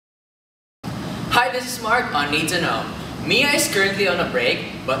Hi, this is Mark on Need to Know. Mia is currently on a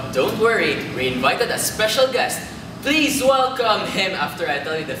break, but don't worry, we invited a special guest. Please welcome him after I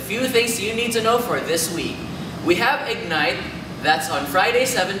tell you the few things you need to know for this week. We have Ignite, that's on Friday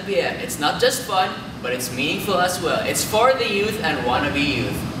 7 p.m. It's not just fun, but it's meaningful as well. It's for the youth and wannabe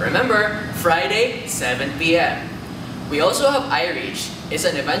youth. Remember, Friday 7 p.m. We also have iReach. It's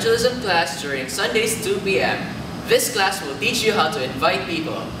an evangelism class during Sundays 2 p.m. This class will teach you how to invite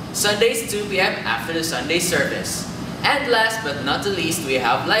people. Sundays 2 p.m. after the Sunday service. And last but not the least, we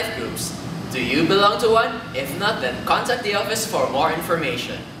have life groups. Do you belong to one? If not, then contact the office for more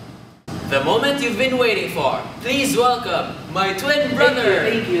information. The moment you've been waiting for. Please welcome my twin brother.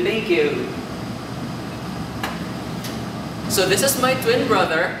 Thank you. So this is my twin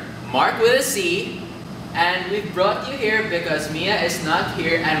brother, Mark with a C. And we brought you here because Mia is not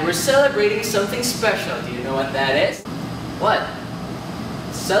here and we're celebrating something special. Do you know what that is? What?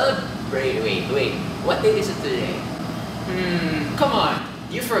 Wait. What date is it today? Come on.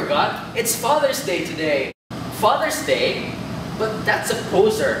 You forgot? It's Father's Day today. Father's Day? But that's a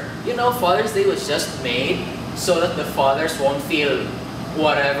poser. You know, Father's Day was just made so that the fathers won't feel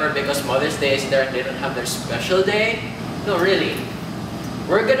whatever because Mother's Day is there and they don't have their special day. No, really.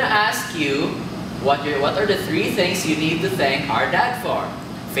 We're gonna ask you what are the 3 things you need to thank our dad for?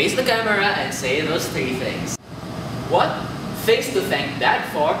 Face the camera and say those 3 things. What? Things to thank dad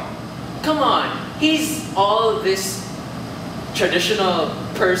for? Come on, he's all this traditional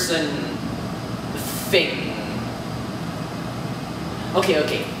person thing.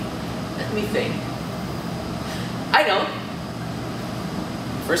 Okay, let me think. I know.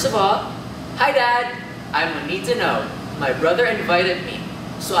 First of all, hi Dad, I'm on Need to Know. My brother invited me,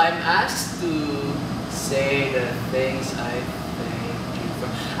 so I'm asked to say the things I thank you for.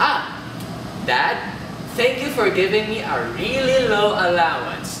 Dad, thank you for giving me a really low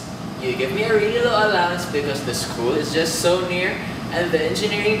allowance. You give me a really low allowance because the school is just so near and the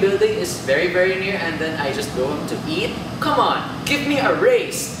engineering building is very near and then I just go home to eat. Come on, give me a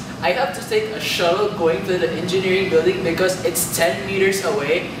raise. I have to take a shuttle going to the engineering building because it's 10 meters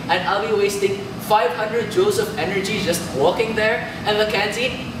away and I'll be wasting 500 joules of energy just walking there, and the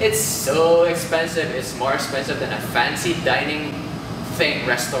canteen, it's so expensive. It's more expensive than a fancy dining thing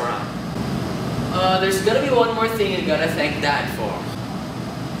restaurant. There's gonna be one more thing you gotta thank Dad for.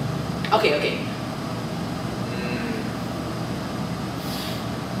 Okay.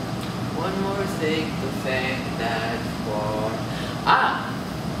 One more thing to thank Dad for.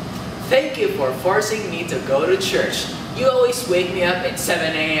 Thank you for forcing me to go to church. You always wake me up at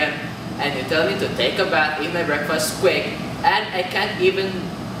 7 a.m. and you tell me to take a bath, eat my breakfast quick, and I can't even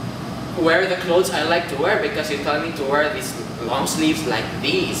wear the clothes I like to wear because you tell me to wear these long sleeves like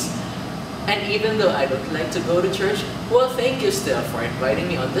these. And even though I don't like to go to church, well, thank you still for inviting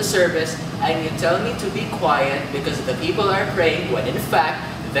me on the service, and you tell me to be quiet because the people are praying when in fact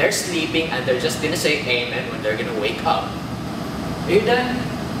they're sleeping and they're just gonna say amen when they're gonna wake up. Are you done?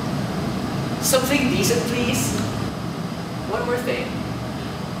 Something decent, please? One more thing.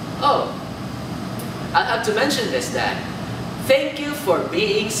 Oh, I'll have to mention this, Dad. Thank you for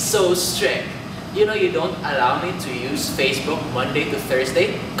being so strict. You know you don't allow me to use Facebook Monday to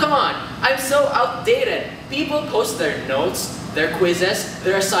Thursday? Come on, I'm so outdated. People post their notes, their quizzes,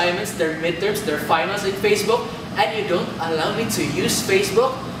 their assignments, their midterms, their finals in Facebook, and you don't allow me to use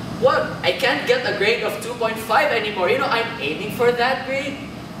Facebook? What? I can't get a grade of 2.5 anymore. You know, I'm aiming for that grade.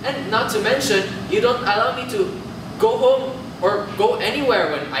 And not to mention, you don't allow me to go home or go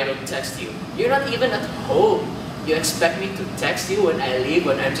anywhere when I don't text you. You're not even at home. You expect me to text you when I leave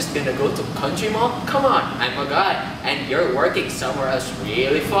when I'm just gonna go to Country Mall? Come on, I'm a guy, and you're working somewhere else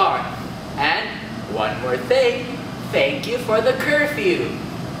really far. And one more thing, thank you for the curfew.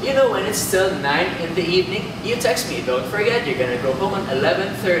 You know, when it's still 9 in the evening, you text me, don't forget you're gonna go home at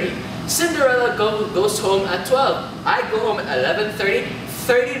 11:30. Cinderella goes home at 12. I go home at 11:30.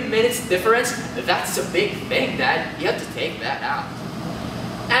 30 minutes difference, that's a big thing, Dad. You have to take that out.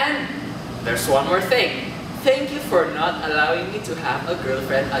 And there's one more thing. Thank you for not allowing me to have a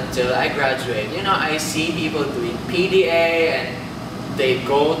girlfriend until I graduate. You know, I see people doing PDA and they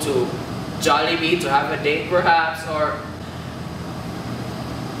go to Jollibee to have a date perhaps, or...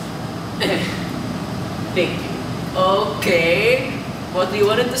 Thank you. Okay. What we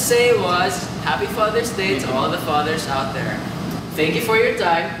wanted to say was, Happy Father's Day to all the fathers out there. Thank you for your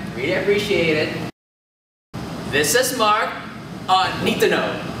time. Really appreciate it. This is Mark on Need to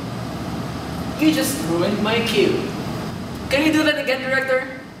Know. You just ruined my cue. Can you do that again,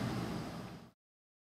 Director?